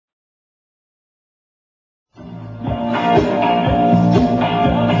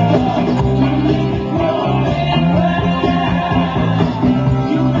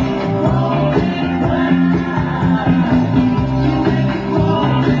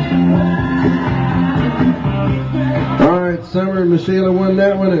Summer. Michelle won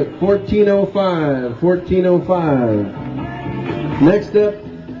that one at 14:05. 14:05. Next up,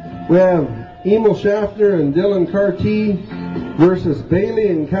 we have Emil Schaffner and Dylan Carty versus Bailey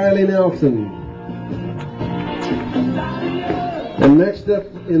and Kylie Nelson. And next up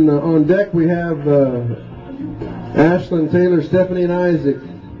on deck, we have Ashlyn Taylor, Stephanie, and Isaac.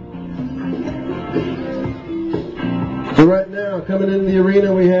 So right now, coming into the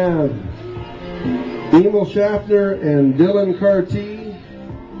arena, we have Emil Schaffner and Dylan Carty.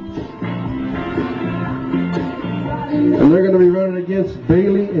 And they're going to be running against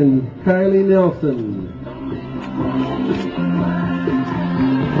Bailey and Kylie Nelson.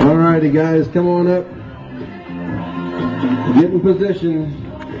 Alrighty guys, come on up. Get in position.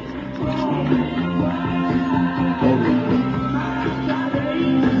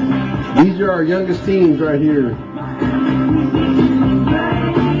 These are our youngest teams right here.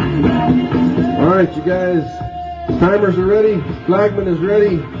 Alright you guys, timers are ready, flagman is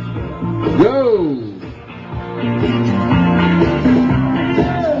ready. Go!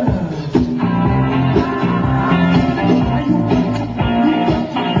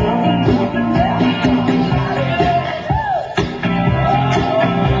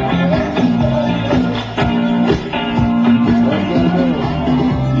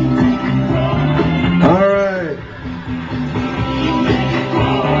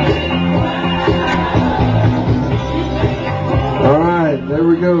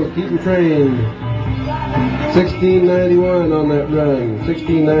 Keep your train. 1691 on that run.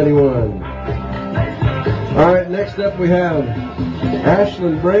 1691. Alright, next up we have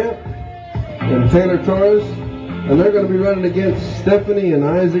Ashlyn Brandt and Taylor Torres. And they're going to be running against Stephanie and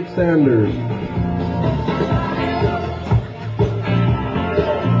Isaac Sanders.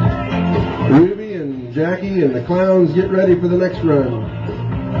 Ruby and Jackie and the Clowns, get ready for the next run.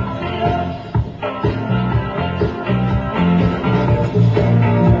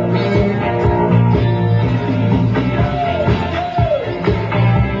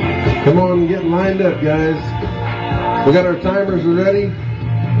 Come on, get lined up, guys. We got our timers ready.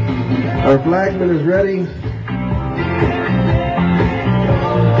 Our flagman is ready.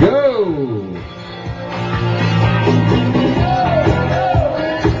 Go!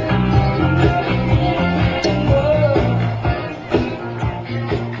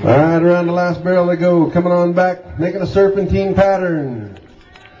 All right, around the last barrel they go. Coming on back, making a serpentine pattern.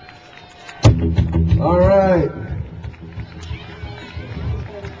 All right.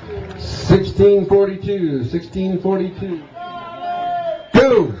 1642, 1642.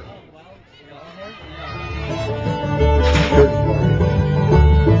 Go!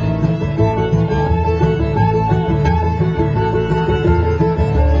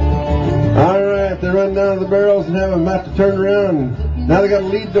 Alright, they run down to the barrels and have them have to turn around. Now they got to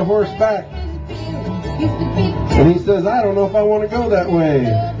lead the horse back. And he says, I don't know if I want to go that way.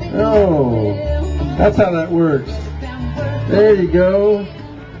 No, that's how that works. There you go.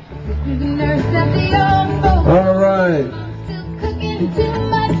 All right.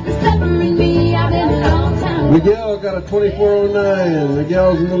 Miguel got a 2409.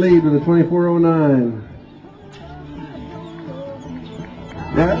 Miguel's in the lead with a 2409.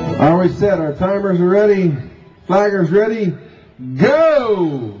 Yeah, I always said our timers are ready. Flaggers ready.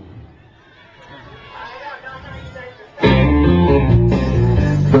 Go!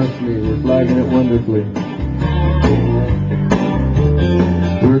 Trust me, we're flagging it wonderfully.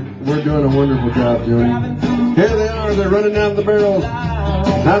 We're doing a wonderful job, Jody. Here they are, they're running down the barrels.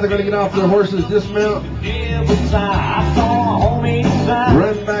 Now they're going to get off their horses, dismount.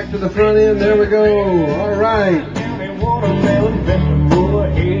 Run back to the front end, there we go. All right.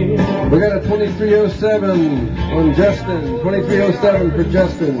 We got a 2307 on Justin. 2307 for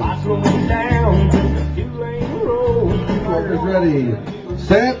Justin. Riders ready.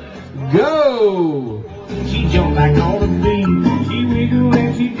 Set. Go! She jumped like all the feet. She wiggled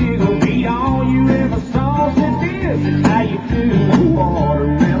and she jiggled. Beat all you ever saw. Said this is how you do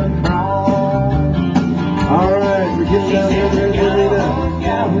watermelon crawl. All right, we're getting down here.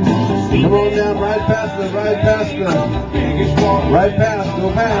 Come on down, ride past the. Right past,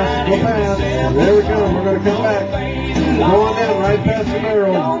 go past. There we go, we're going to come back. Go on down, right past the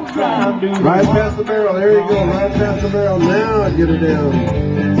barrel. Right past the barrel, there you go, right past the barrel. Now get it down.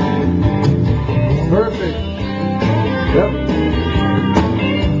 Perfect. Yep.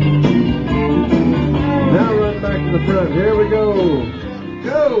 Now run back to the front. Here we go.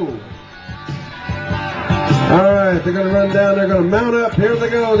 Go! Alright, they're going to run down. They're going to mount up. Here they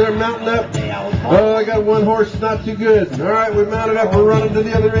go. They're mounting up. Oh, I got one horse not too good. Alright, we mounted up. We're running to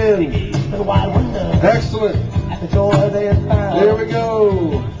the other end. Excellent. There we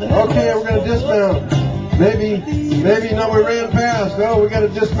go. Okay, we're going to dismount. Maybe, no, we ran past. Oh, we got to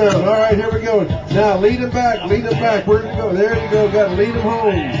dismount. All right, here we go. Now, lead him back, lead him back. Where'd you go? There you go. Got to lead him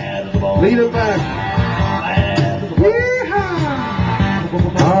home. Lead him back.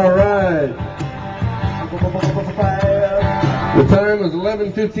 Yeehaw! All right. The time was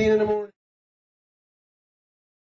 11:15 in the morning.